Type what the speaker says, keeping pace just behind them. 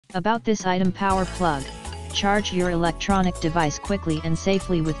About this item: power plug. Charge your electronic device quickly and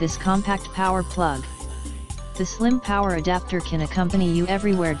safely with this compact power plug. The slim power adapter can accompany you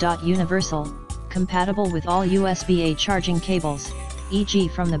everywhere. Universal, compatible with all USB-A charging cables, e.g.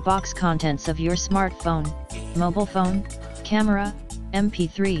 from the box contents of your smartphone, mobile phone, camera,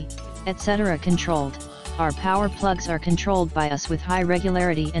 MP3, etc. Controlled. Our power plugs are controlled by us with high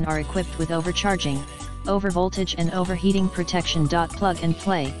regularity and are equipped with overcharging, overvoltage and overheating protection. Plug and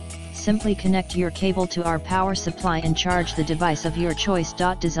play. Simply connect your cable to our power supply and charge the device of your choice.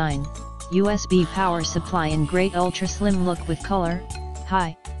 Design: USB power supply in great ultra slim look with color,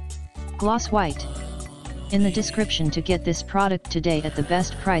 high gloss white. In the description to get this product today at the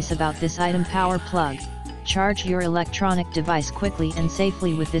best price. About this item: power plug. Charge your electronic device quickly and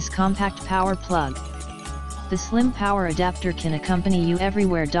safely with this compact power plug. The slim power adapter can accompany you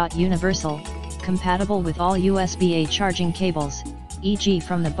everywhere. Universal, compatible with all USB-A charging cables, e.g.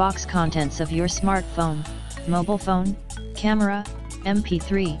 from the box contents of your smartphone, mobile phone, camera,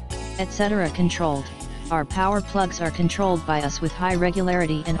 MP3, etc. Controlled. Our power plugs are controlled by us with high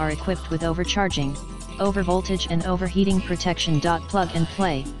regularity and are equipped with overcharging, overvoltage and overheating protection. Plug and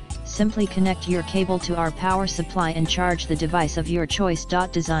play. Simply connect your cable to our power supply and charge the device of your choice.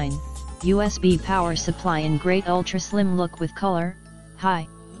 Design: USB power supply in great ultra slim look with color, high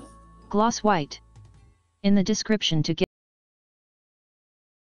gloss white. In the description to get